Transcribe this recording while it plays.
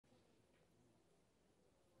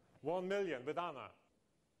1 million with Anna.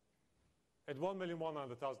 At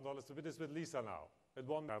 $1,100,000, the bid is with Lisa now. At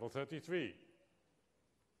battle 33.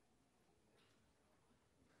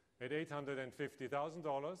 At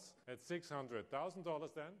 $850,000, at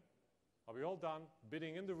 $600,000 then. Are we all done?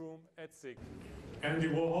 Bidding in the room at 6. Andy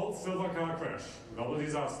Warhol, silver car crash. Double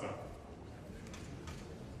disaster.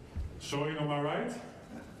 Showing on my right.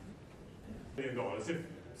 $1 million. If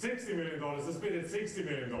 $60 million is bid at $60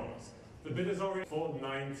 million. The bid is already for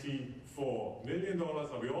 $94 million.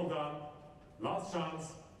 Are we all done? Last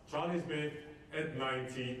chance. Charlie's bid at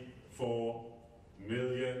 $94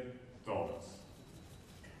 million.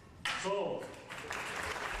 Sold.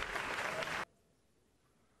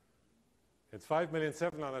 It's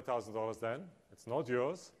 $5,700,000 then. It's not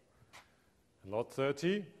yours. Lot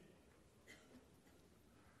 30.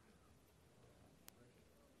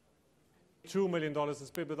 $2 million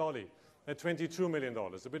is bid with Ollie at $22 million.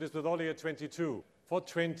 The bid is with Ollie at 22 for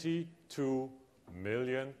 $22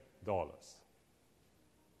 million.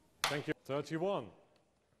 Thank you. 31.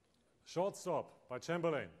 Shortstop by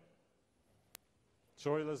Chamberlain.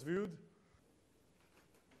 Choilers viewed?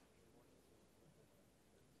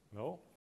 No?